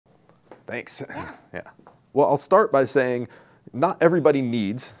Thanks. Yeah. Well, I'll start by saying not everybody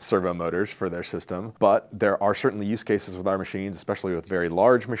needs servo motors for their system, but there are certainly use cases with our machines, especially with very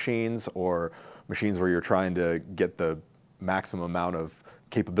large machines or machines where you're trying to get the maximum amount of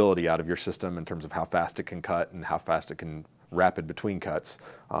capability out of your system in terms of how fast it can cut and how fast it can rapid between cuts.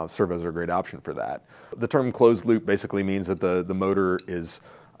 Servos are a great option for that. The term closed loop basically means that the motor is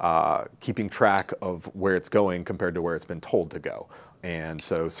keeping track of where it's going compared to where it's been told to go. And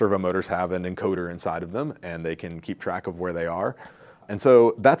so servo motors have an encoder inside of them, and they can keep track of where they are. And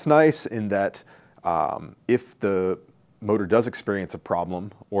so that's nice in that if the motor does experience a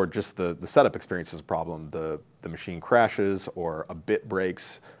problem, or just the setup experiences a problem, the machine crashes or a bit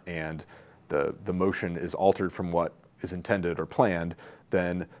breaks and the motion is altered from what is intended or planned,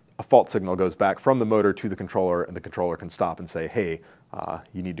 then a fault signal goes back from the motor to the controller, and the controller can stop and say, hey,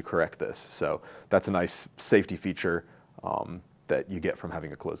 you need to correct this. So that's a nice safety feature that you get from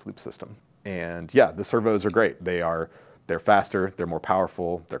having a closed loop system. And yeah, the servos are great. They're faster, they're more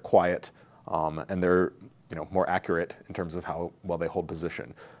powerful, they're quiet, and they're more accurate in terms of how well they hold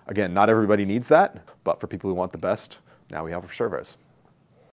position. Again, not everybody needs that, but for people who want the best, now we have our servos.